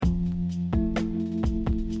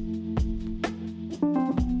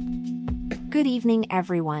Good evening,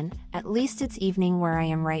 everyone. At least it's evening where I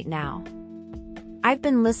am right now. I've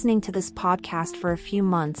been listening to this podcast for a few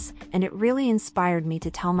months, and it really inspired me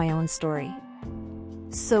to tell my own story.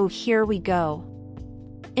 So here we go.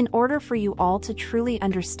 In order for you all to truly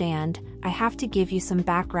understand, I have to give you some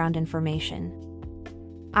background information.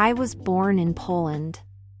 I was born in Poland.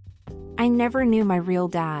 I never knew my real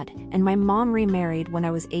dad, and my mom remarried when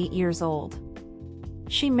I was 8 years old.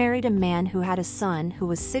 She married a man who had a son who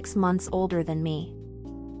was 6 months older than me.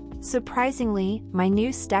 Surprisingly, my new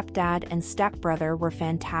stepdad and stepbrother were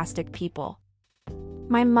fantastic people.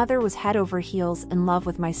 My mother was head over heels in love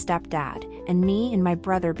with my stepdad, and me and my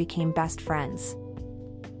brother became best friends.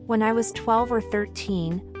 When I was 12 or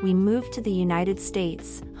 13, we moved to the United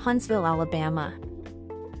States, Huntsville, Alabama.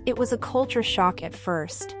 It was a culture shock at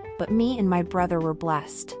first, but me and my brother were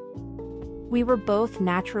blessed. We were both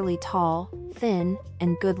naturally tall, thin,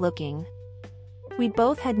 and good-looking. We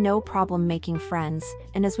both had no problem making friends,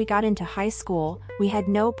 and as we got into high school, we had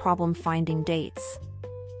no problem finding dates.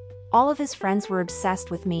 All of his friends were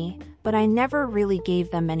obsessed with me, but I never really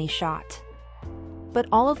gave them any shot. But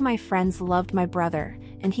all of my friends loved my brother,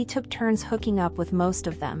 and he took turns hooking up with most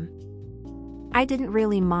of them. I didn't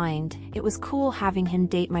really mind, it was cool having him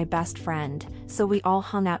date my best friend, so we all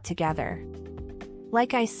hung out together.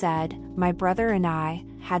 Like I said, my brother and I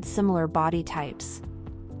had similar body types.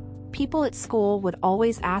 People at school would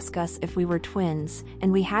always ask us if we were twins,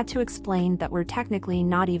 and we had to explain that we're technically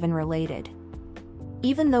not even related.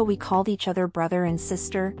 Even though we called each other brother and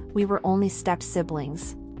sister, we were only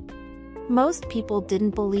step-siblings. Most people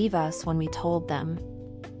didn't believe us when we told them.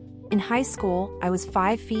 In high school, I was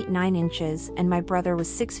 5 feet 9 inches and my brother was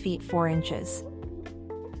 6 feet 4 inches.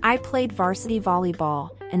 I played varsity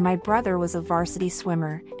volleyball, and my brother was a varsity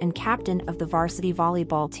swimmer and captain of the varsity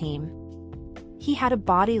volleyball team. He had a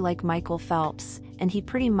body like Michael Phelps, and he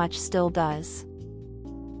pretty much still does.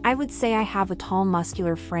 I would say I have a tall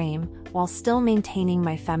muscular frame, while still maintaining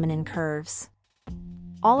my feminine curves.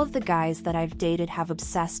 All of the guys that I've dated have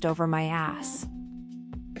obsessed over my ass.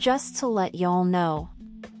 Just to let y'all know.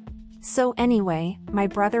 So anyway, my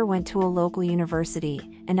brother went to a local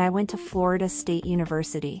university, and I went to Florida State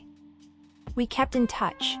University. We kept in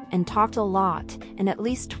touch, and talked a lot, and at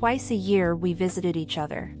least twice a year we visited each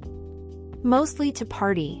other. Mostly to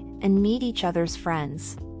party, and meet each other's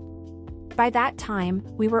friends. By that time,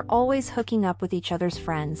 we were always hooking up with each other's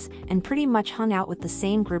friends, and pretty much hung out with the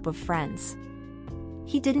same group of friends.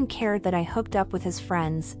 He didn't care that I hooked up with his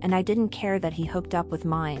friends, and I didn't care that he hooked up with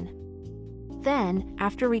mine. Then,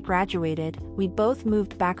 after we graduated, we both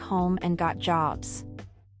moved back home and got jobs.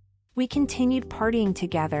 We continued partying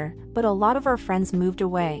together, but a lot of our friends moved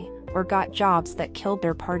away, or got jobs that killed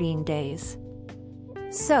their partying days.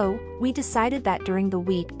 So, we decided that during the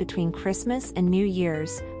week between Christmas and New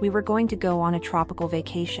Year's, we were going to go on a tropical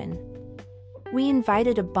vacation. We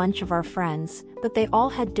invited a bunch of our friends, but they all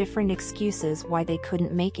had different excuses why they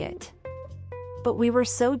couldn't make it. But we were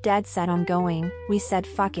so dead set on going, we said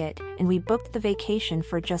fuck it, and we booked the vacation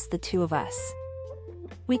for just the two of us.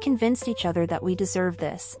 We convinced each other that we deserved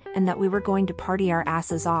this, and that we were going to party our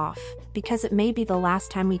asses off, because it may be the last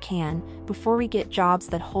time we can, before we get jobs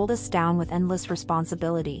that hold us down with endless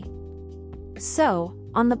responsibility. So,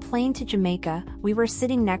 on the plane to Jamaica, we were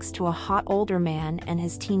sitting next to a hot older man and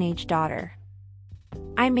his teenage daughter.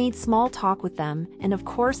 I made small talk with them, and of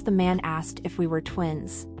course the man asked if we were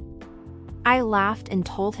twins. I laughed and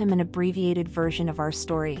told him an abbreviated version of our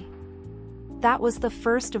story. That was the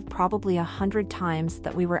first of probably 100 times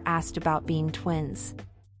that we were asked about being twins.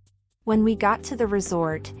 When we got to the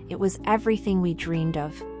resort, it was everything we dreamed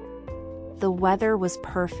of. The weather was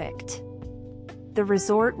perfect. The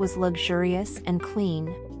resort was luxurious and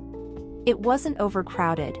clean. It wasn't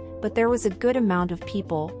overcrowded, but there was a good amount of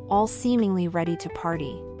people, all seemingly ready to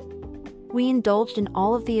party. We indulged in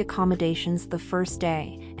all of the accommodations the first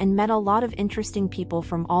day, and met a lot of interesting people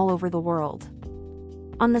from all over the world.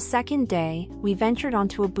 On the second day, we ventured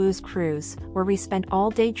onto a booze cruise, where we spent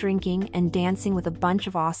all day drinking and dancing with a bunch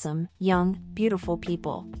of awesome, young, beautiful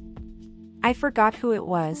people. I forgot who it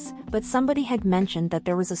was, but somebody had mentioned that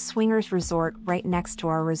there was a swingers resort right next to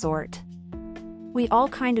our resort. We all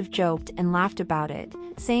kind of joked and laughed about it,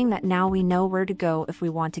 saying that now we know where to go if we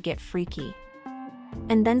want to get freaky.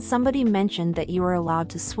 And then somebody mentioned that you were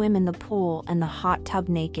allowed to swim in the pool and the hot tub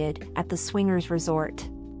naked at the swingers resort.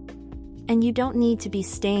 And you don't need to be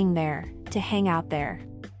staying there to hang out there.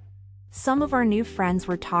 Some of our new friends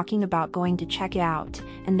were talking about going to check it out,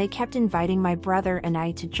 and they kept inviting my brother and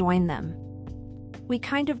I to join them. We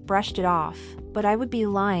kind of brushed it off, but I would be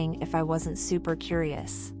lying if I wasn't super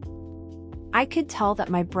curious. I could tell that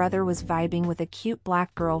my brother was vibing with a cute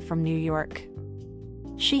black girl from New York.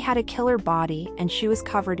 She had a killer body and she was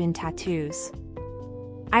covered in tattoos.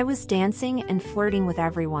 I was dancing and flirting with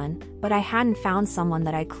everyone, but I hadn't found someone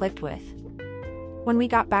that I clicked with. When we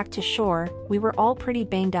got back to shore, we were all pretty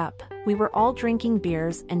banged up. We were all drinking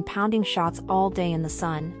beers and pounding shots all day in the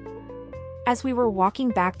sun. As we were walking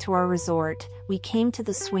back to our resort, we came to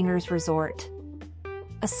the swingers resort.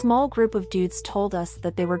 A small group of dudes told us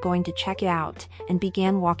that they were going to check it out and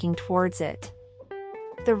began walking towards it.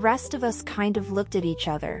 The rest of us kind of looked at each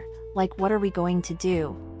other, like what are we going to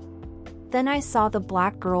do? Then I saw the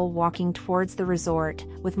black girl walking towards the resort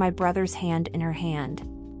with my brother's hand in her hand.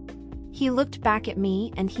 He looked back at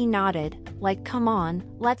me and he nodded, like come on,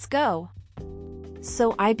 let's go.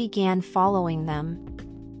 So I began following them.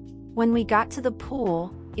 When we got to the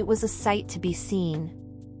pool, it was a sight to be seen.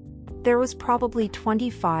 There was probably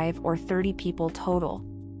 25 or 30 people total.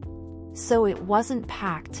 So it wasn't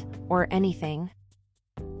packed or anything.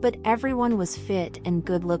 But everyone was fit and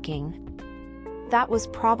good looking. That was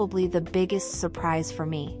probably the biggest surprise for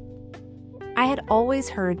me. I had always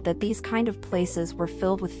heard that these kind of places were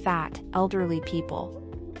filled with fat, elderly people.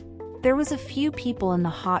 There was a few people in the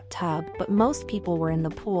hot tub, but most people were in the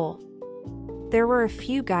pool. There were a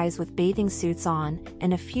few guys with bathing suits on,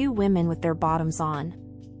 and a few women with their bottoms on.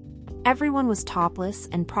 Everyone was topless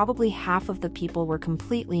and probably half of the people were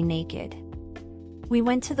completely naked. We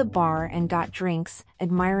went to the bar and got drinks,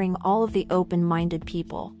 admiring all of the open-minded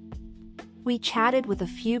people. We chatted with a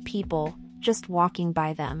few people, just walking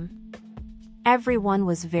by them. Everyone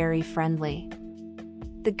was very friendly.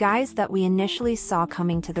 The guys that we initially saw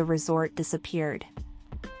coming to the resort disappeared.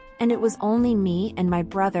 And it was only me and my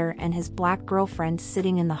brother and his black girlfriend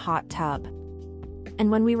sitting in the hot tub. And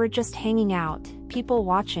when we were just hanging out, people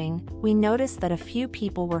watching, we noticed that a few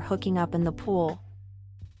people were hooking up in the pool.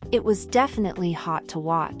 It was definitely hot to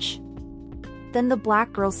watch. Then the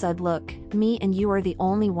black girl said, "Look, me and you are the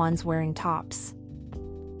only ones wearing tops."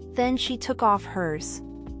 Then she took off hers.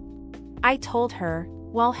 I told her,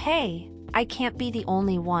 "Well, hey, I can't be the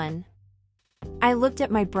only one." I looked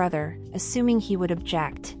at my brother, assuming he would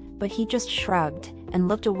object, but he just shrugged and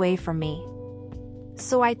looked away from me.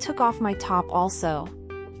 So I took off my top also.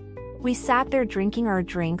 We sat there drinking our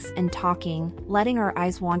drinks and talking, letting our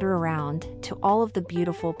eyes wander around to all of the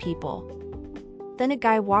beautiful people. Then a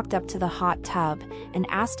guy walked up to the hot tub and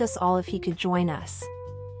asked us all if he could join us.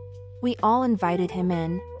 We all invited him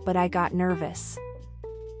in, but I got nervous.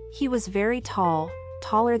 He was very tall,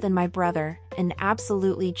 taller than my brother, and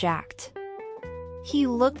absolutely jacked. He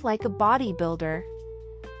looked like a bodybuilder.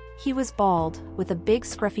 He was bald, with a big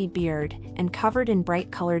scruffy beard, and covered in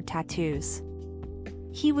bright-colored tattoos.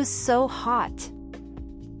 He was so hot.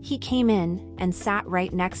 He came in and sat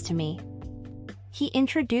right next to me. He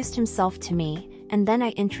introduced himself to me, and then I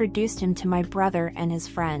introduced him to my brother and his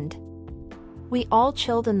friend. We all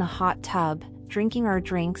chilled in the hot tub, drinking our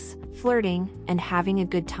drinks, flirting, and having a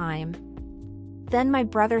good time. Then my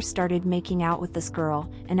brother started making out with this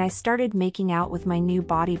girl, and I started making out with my new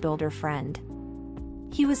bodybuilder friend.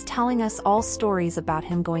 He was telling us all stories about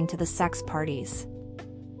him going to the sex parties.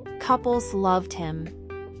 Couples loved him.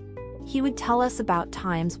 He would tell us about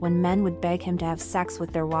times when men would beg him to have sex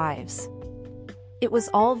with their wives. It was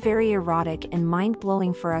all very erotic and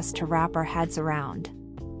mind-blowing for us to wrap our heads around.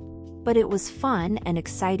 But it was fun and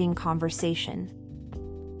exciting conversation.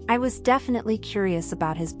 I was definitely curious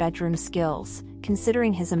about his bedroom skills,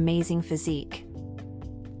 considering his amazing physique.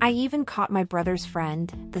 I even caught my brother's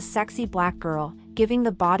friend, the sexy black girl, giving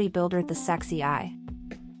the bodybuilder the sexy eye.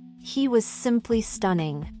 He was simply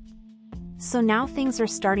stunning. So now things are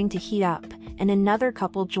starting to heat up, and another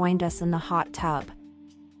couple joined us in the hot tub.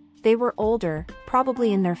 They were older,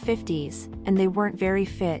 probably in their 50s, and they weren't very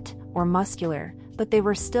fit or muscular, but they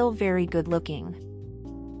were still very good looking.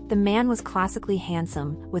 The man was classically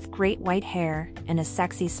handsome, with great white hair and a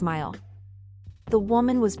sexy smile. The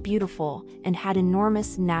woman was beautiful and had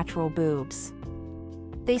enormous natural boobs.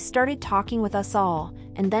 They started talking with us all,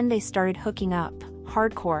 and then they started hooking up,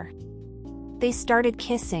 hardcore. They started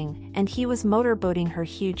kissing, and he was motorboating her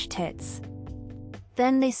huge tits.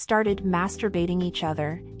 Then they started masturbating each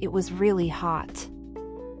other. It was really hot.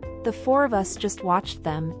 The four of us just watched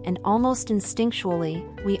them, and almost instinctually,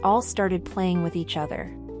 we all started playing with each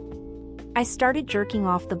other. I started jerking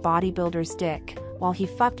off the bodybuilder's dick, while he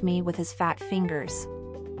fucked me with his fat fingers.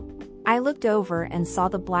 I looked over and saw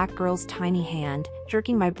the black girl's tiny hand,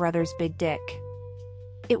 jerking my brother's big dick.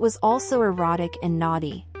 It was also erotic and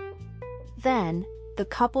naughty. Then, the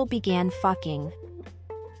couple began fucking.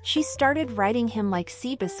 She started riding him like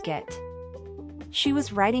Seabiscuit. She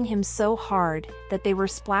was riding him so hard that they were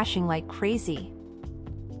splashing like crazy.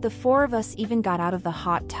 The four of us even got out of the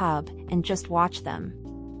hot tub and just watched them.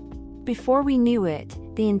 Before we knew it,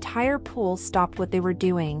 the entire pool stopped what they were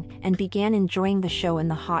doing and began enjoying the show in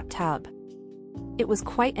the hot tub. It was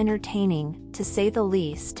quite entertaining, to say the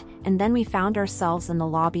least, and then we found ourselves in the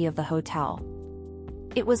lobby of the hotel.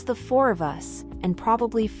 It was the four of us, and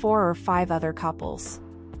probably 4 or 5 other couples.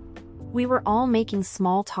 We were all making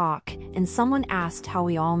small talk, and someone asked how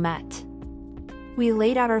we all met. We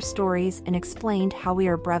laid out our stories and explained how we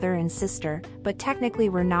are brother and sister, but technically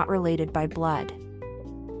we're not related by blood.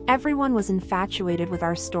 Everyone was infatuated with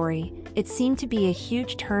our story. It seemed to be a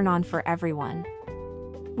huge turn-on for everyone.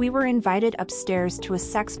 We were invited upstairs to a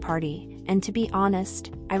sex party, and to be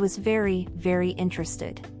honest, I was very, very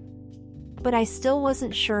interested. But I still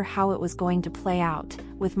wasn't sure how it was going to play out,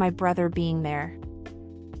 with my brother being there.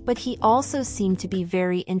 But he also seemed to be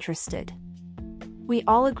very interested. We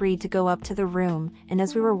all agreed to go up to the room, and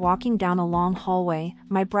as we were walking down a long hallway,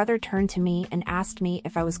 my brother turned to me and asked me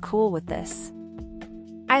if I was cool with this.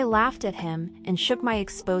 I laughed at him and shook my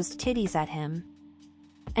exposed titties at him.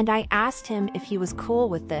 And I asked him if he was cool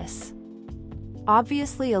with this,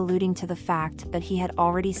 obviously alluding to the fact that he had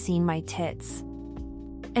already seen my tits.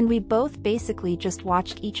 And we both basically just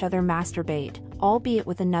watched each other masturbate, albeit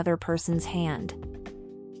with another person's hand.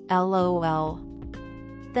 LOL.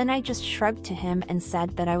 Then I just shrugged to him and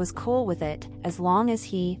said that I was cool with it, as long as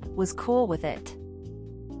he was cool with it.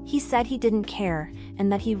 He said he didn't care,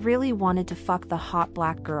 and that he really wanted to fuck the hot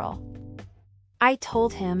black girl. I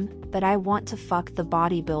told him that I want to fuck the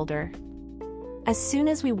bodybuilder. As soon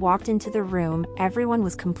as we walked into the room, everyone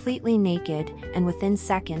was completely naked, and within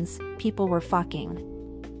seconds, people were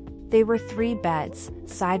fucking. They were 3 beds,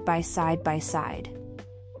 side by side by side.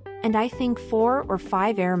 And I think 4 or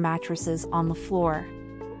 5 air mattresses on the floor.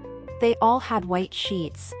 They all had white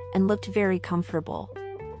sheets, and looked very comfortable.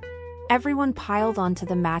 Everyone piled onto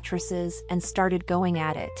the mattresses and started going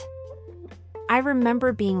at it. I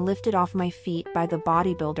remember being lifted off my feet by the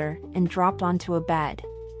bodybuilder and dropped onto a bed.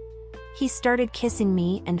 He started kissing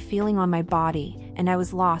me and feeling on my body, and I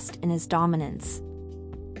was lost in his dominance.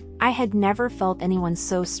 I had never felt anyone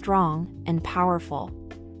so strong and powerful.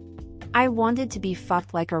 I wanted to be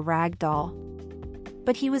fucked like a rag doll.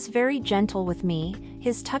 But he was very gentle with me.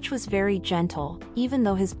 His touch was very gentle, even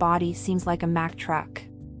though his body seems like a Mack truck.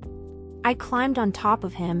 I climbed on top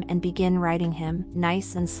of him and began riding him,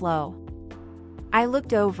 nice and slow. I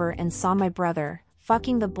looked over and saw my brother,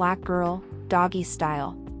 fucking the black girl, doggy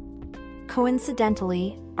style.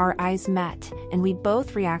 Coincidentally, our eyes met, and we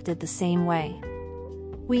both reacted the same way.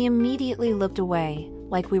 We immediately looked away,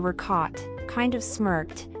 like we were caught, kind of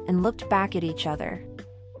smirked, and looked back at each other.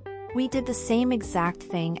 We did the same exact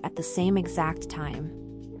thing at the same exact time.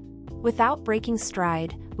 Without breaking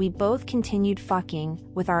stride, we both continued fucking,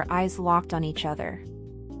 with our eyes locked on each other.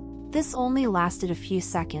 This only lasted a few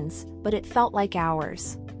seconds, but it felt like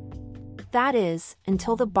hours. That is,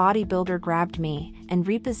 until the bodybuilder grabbed me and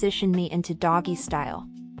repositioned me into doggy style.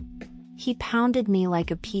 He pounded me like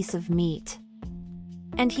a piece of meat.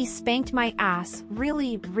 And he spanked my ass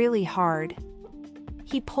really, really hard.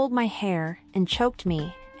 He pulled my hair and choked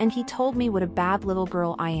me, and he told me what a bad little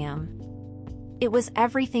girl I am. It was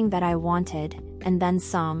everything that I wanted, and then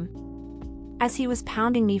some. As he was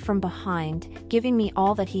pounding me from behind, giving me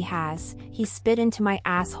all that he has, he spit into my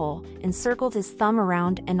asshole and circled his thumb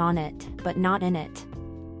around and on it, but not in it.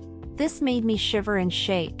 This made me shiver and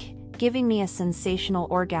shake, giving me a sensational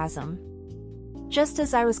orgasm. Just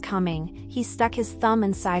as I was coming, he stuck his thumb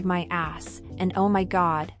inside my ass, and oh my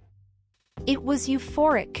god. It was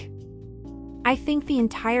euphoric. I think the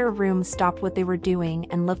entire room stopped what they were doing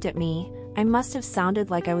and looked at me. I must have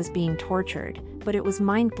sounded like I was being tortured, but it was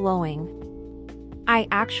mind-blowing. I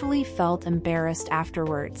actually felt embarrassed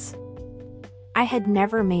afterwards. I had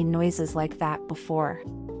never made noises like that before.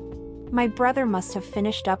 My brother must have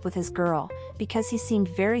finished up with his girl, because he seemed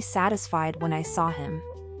very satisfied when I saw him.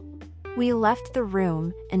 We left the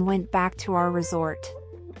room and went back to our resort.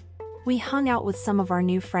 We hung out with some of our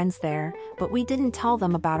new friends there, but we didn't tell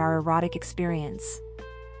them about our erotic experience.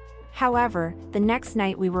 However, the next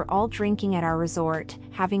night we were all drinking at our resort,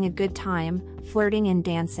 having a good time, flirting and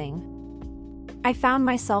dancing. I found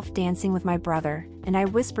myself dancing with my brother, and I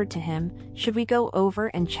whispered to him, should we go over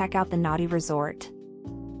and check out the naughty resort?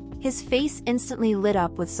 His face instantly lit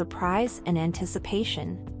up with surprise and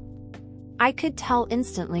anticipation. I could tell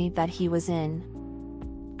instantly that he was in.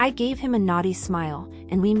 I gave him a naughty smile,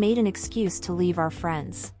 and we made an excuse to leave our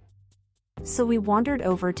friends. So we wandered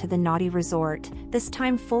over to the naughty resort, this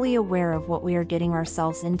time fully aware of what we are getting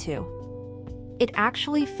ourselves into. It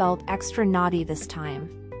actually felt extra naughty this time.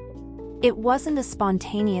 It wasn't a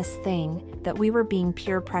spontaneous thing that we were being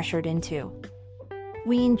peer pressured into.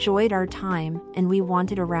 We enjoyed our time, and we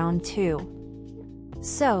wanted a round 2.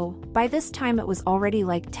 So, by this time it was already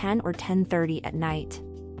like 10 or 10:30 at night.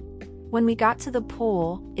 When we got to the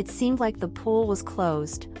pool, it seemed like the pool was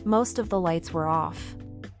closed, most of the lights were off.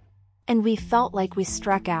 And we felt like we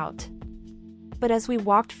struck out. But as we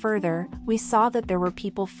walked further, we saw that there were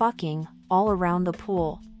people fucking all around the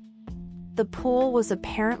pool. The pool was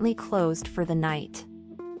apparently closed for the night.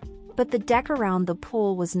 But the deck around the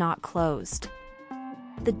pool was not closed.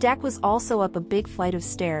 The deck was also up a big flight of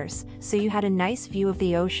stairs, so you had a nice view of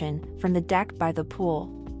the ocean from the deck by the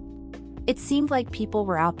pool. It seemed like people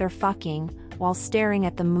were out there fucking while staring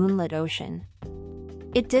at the moonlit ocean.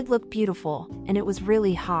 It did look beautiful, and it was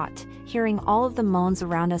really hot, hearing all of the moans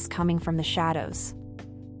around us coming from the shadows.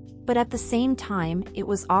 But at the same time, it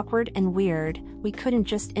was awkward and weird. We couldn't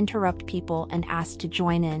just interrupt people and ask to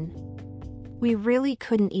join in. We really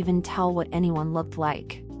couldn't even tell what anyone looked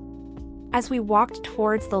like. As we walked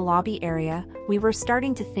towards the lobby area, we were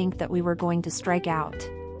starting to think that we were going to strike out.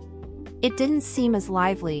 It didn't seem as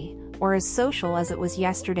lively or as social as it was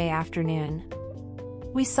yesterday afternoon.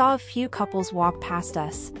 We saw a few couples walk past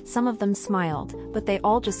us, some of them smiled, but they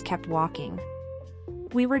all just kept walking.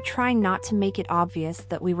 We were trying not to make it obvious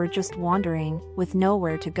that we were just wandering, with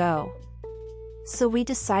nowhere to go. So we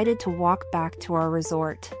decided to walk back to our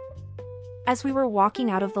resort. As we were walking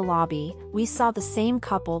out of the lobby, we saw the same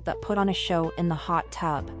couple that put on a show in the hot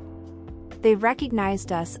tub. They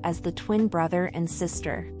recognized us as the twin brother and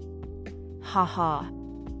sister. Haha.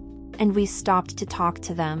 And we stopped to talk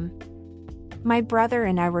to them. My brother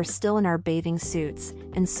and I were still in our bathing suits,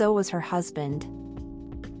 and so was her husband.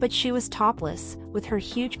 But she was topless, with her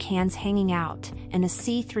huge cans hanging out, and a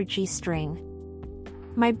see-through G-string.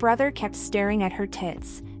 My brother kept staring at her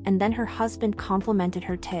tits, and then her husband complimented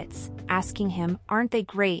her tits, asking him, "Aren't they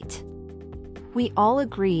great?" We all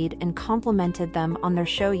agreed and complimented them on their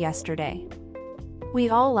show yesterday. We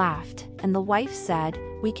all laughed, and the wife said,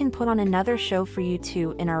 "We can put on another show for you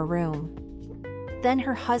two in our room." Then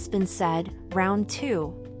her husband said, "Round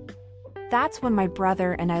 2. That's when my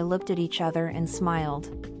brother and I looked at each other and smiled.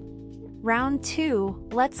 "Round 2,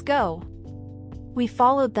 let's go." We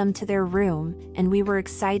followed them to their room, and we were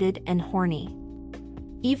excited and horny.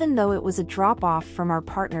 Even though it was a drop-off from our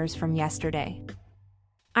partners from yesterday.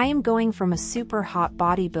 I am going from a super hot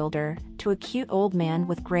bodybuilder to a cute old man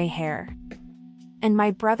with gray hair. And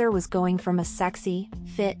my brother was going from a sexy,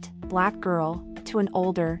 fit, black girl to an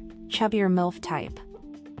older, chubbier MILF type.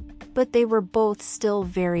 But they were both still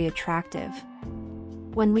very attractive.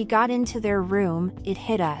 When we got into their room, it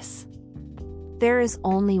hit us. There is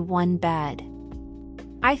only one bed.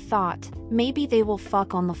 I thought, maybe they will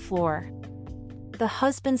fuck on the floor. The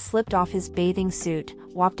husband slipped off his bathing suit,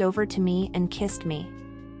 walked over to me and kissed me.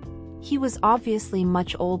 He was obviously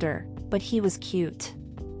much older, but he was cute.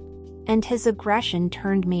 And his aggression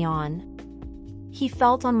turned me on. He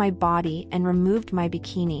felt on my body and removed my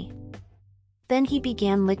bikini. Then he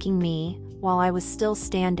began licking me, while I was still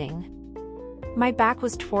standing. My back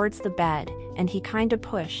was towards the bed, and he kinda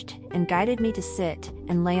pushed and guided me to sit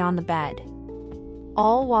and lay on the bed.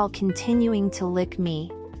 All while continuing to lick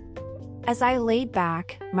me. As I laid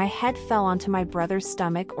back, my head fell onto my brother's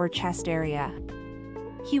stomach or chest area.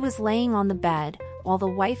 He was laying on the bed, while the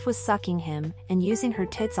wife was sucking him and using her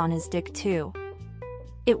tits on his dick too.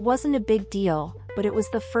 It wasn't a big deal, but it was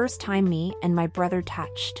the first time me and my brother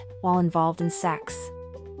touched while involved in sex.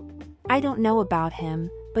 I don't know about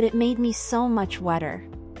him, but it made me so much wetter.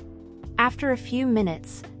 After a few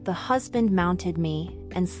minutes, the husband mounted me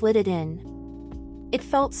and slid it in. It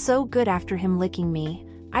felt so good after him licking me.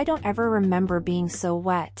 I don't ever remember being so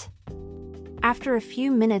wet. After a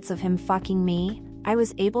few minutes of him fucking me, I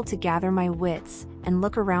was able to gather my wits and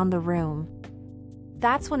look around the room.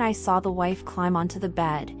 That's when I saw the wife climb onto the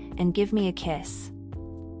bed and give me a kiss.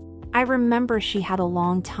 I remember she had a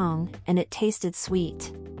long tongue, and it tasted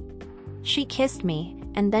sweet. She kissed me,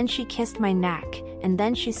 and then she kissed my neck, and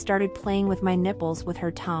then she started playing with my nipples with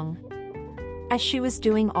her tongue. As she was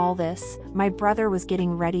doing all this, my brother was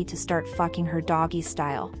getting ready to start fucking her doggy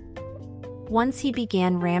style. Once he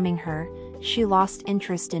began ramming her, she lost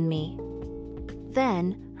interest in me.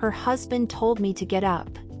 Then, her husband told me to get up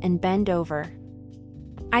and bend over.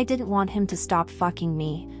 I didn't want him to stop fucking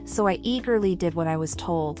me, so I eagerly did what I was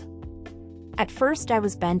told. At first I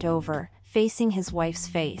was bent over, facing his wife's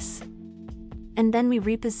face. And then we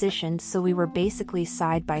repositioned so we were basically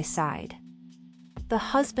side by side. The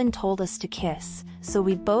husband told us to kiss, so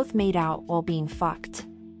we both made out while being fucked.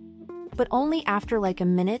 But only after like a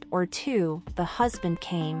minute or two, the husband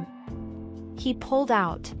came. He pulled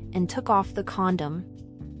out and took off the condom.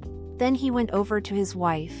 Then he went over to his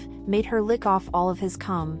wife, made her lick off all of his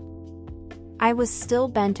cum. I was still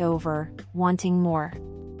bent over, wanting more.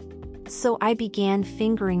 So I began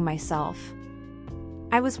fingering myself.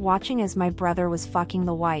 I was watching as my brother was fucking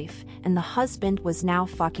the wife, and the husband was now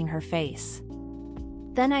fucking her face.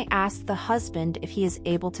 Then I asked the husband if he is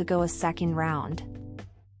able to go a second round.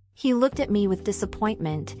 He looked at me with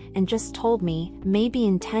disappointment and just told me maybe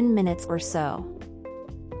in 10 minutes or so.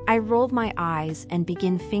 I rolled my eyes and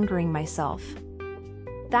began fingering myself.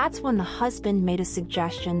 That's when the husband made a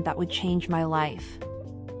suggestion that would change my life.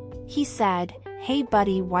 He said, "Hey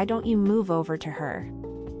buddy, why don't you move over to her?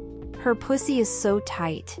 Her pussy is so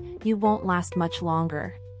tight, you won't last much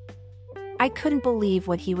longer." I couldn't believe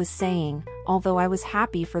what he was saying, although I was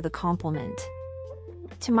happy for the compliment.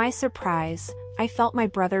 To my surprise, I felt my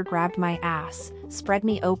brother grabbed my ass, spread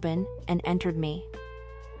me open, and entered me.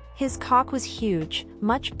 His cock was huge,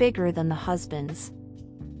 much bigger than the husband's.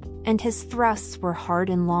 And his thrusts were hard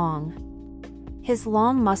and long. His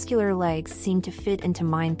long muscular legs seemed to fit into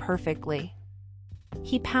mine perfectly.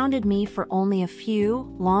 He pounded me for only a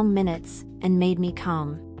few long minutes and made me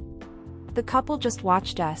come. The couple just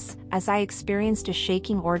watched us as I experienced a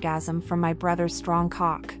shaking orgasm from my brother's strong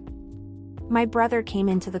cock. My brother came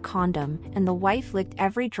into the condom and the wife licked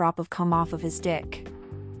every drop of cum off of his dick.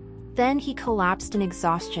 Then he collapsed in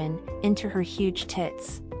exhaustion into her huge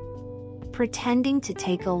tits, pretending to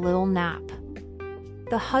take a little nap.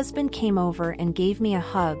 The husband came over and gave me a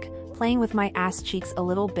hug, playing with my ass cheeks a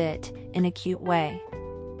little bit, in a cute way.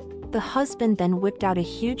 The husband then whipped out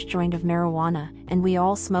a huge joint of marijuana and we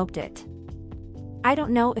all smoked it. I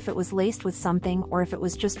don't know if it was laced with something or if it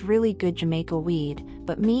was just really good Jamaica weed,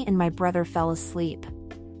 but me and my brother fell asleep.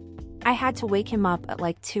 I had to wake him up at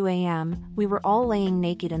like 2 a.m. We were all laying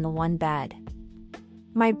naked in the one bed.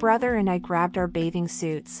 My brother and I grabbed our bathing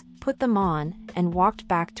suits, put them on, and walked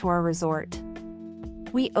back to our resort.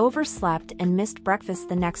 We overslept and missed breakfast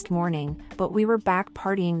the next morning, but we were back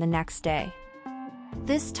partying the next day.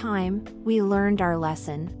 This time, we learned our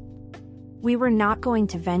lesson. We were not going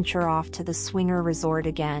to venture off to the swinger resort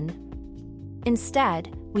again.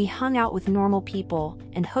 Instead, we hung out with normal people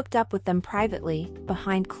and hooked up with them privately,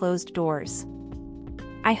 behind closed doors.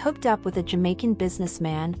 I hooked up with a Jamaican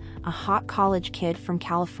businessman, a hot college kid from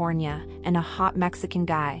California, and a hot Mexican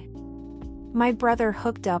guy. My brother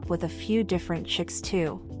hooked up with a few different chicks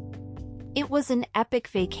too. It was an epic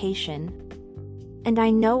vacation. And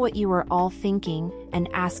I know what you are all thinking and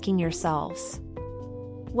asking yourselves.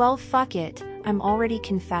 Well, fuck it, I'm already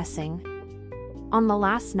confessing. On the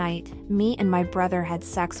last night, me and my brother had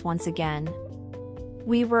sex once again.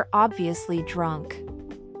 We were obviously drunk.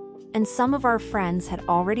 And some of our friends had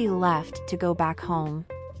already left to go back home.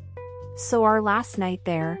 So our last night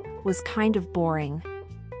there was kind of boring.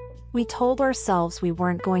 We told ourselves we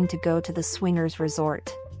weren't going to go to the swingers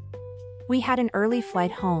resort. We had an early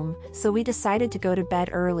flight home, so we decided to go to bed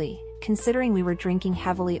early, considering we were drinking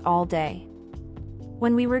heavily all day.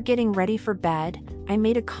 When we were getting ready for bed, I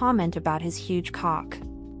made a comment about his huge cock.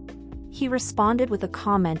 He responded with a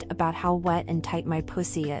comment about how wet and tight my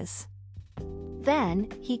pussy is. Then,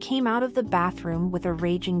 he came out of the bathroom with a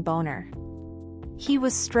raging boner. He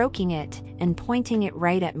was stroking it and pointing it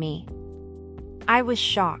right at me. I was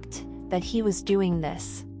shocked that he was doing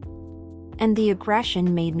this. And the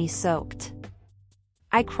aggression made me soaked.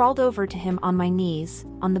 I crawled over to him on my knees,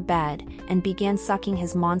 on the bed, and began sucking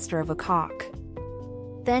his monster of a cock.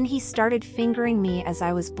 Then he started fingering me as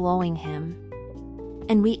I was blowing him.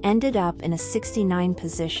 And we ended up in a 69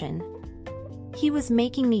 position. He was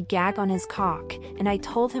making me gag on his cock, and I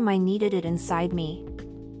told him I needed it inside me.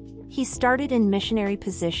 He started in missionary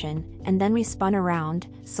position, and then we spun around,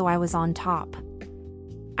 so I was on top.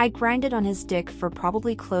 I grinded on his dick for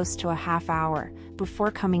probably close to a half hour,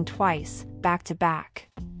 before coming twice, back to back.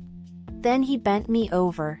 Then he bent me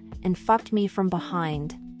over, and fucked me from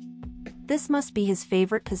behind. This must be his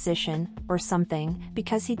favorite position, or something,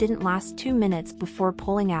 because he didn't last 2 minutes before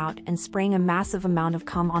pulling out and spraying a massive amount of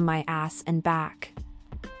cum on my ass and back.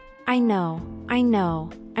 I know,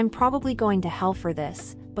 I'm probably going to hell for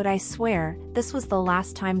this, but I swear, this was the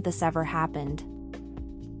last time this ever happened.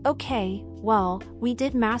 Okay, well, we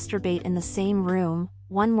did masturbate in the same room,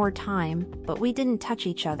 one more time, but we didn't touch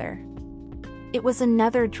each other. It was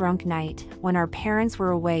another drunk night, when our parents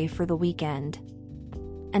were away for the weekend.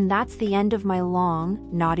 And that's the end of my long,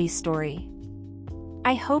 naughty story.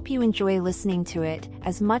 I hope you enjoy listening to it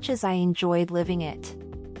as much as I enjoyed living it.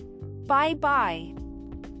 Bye bye.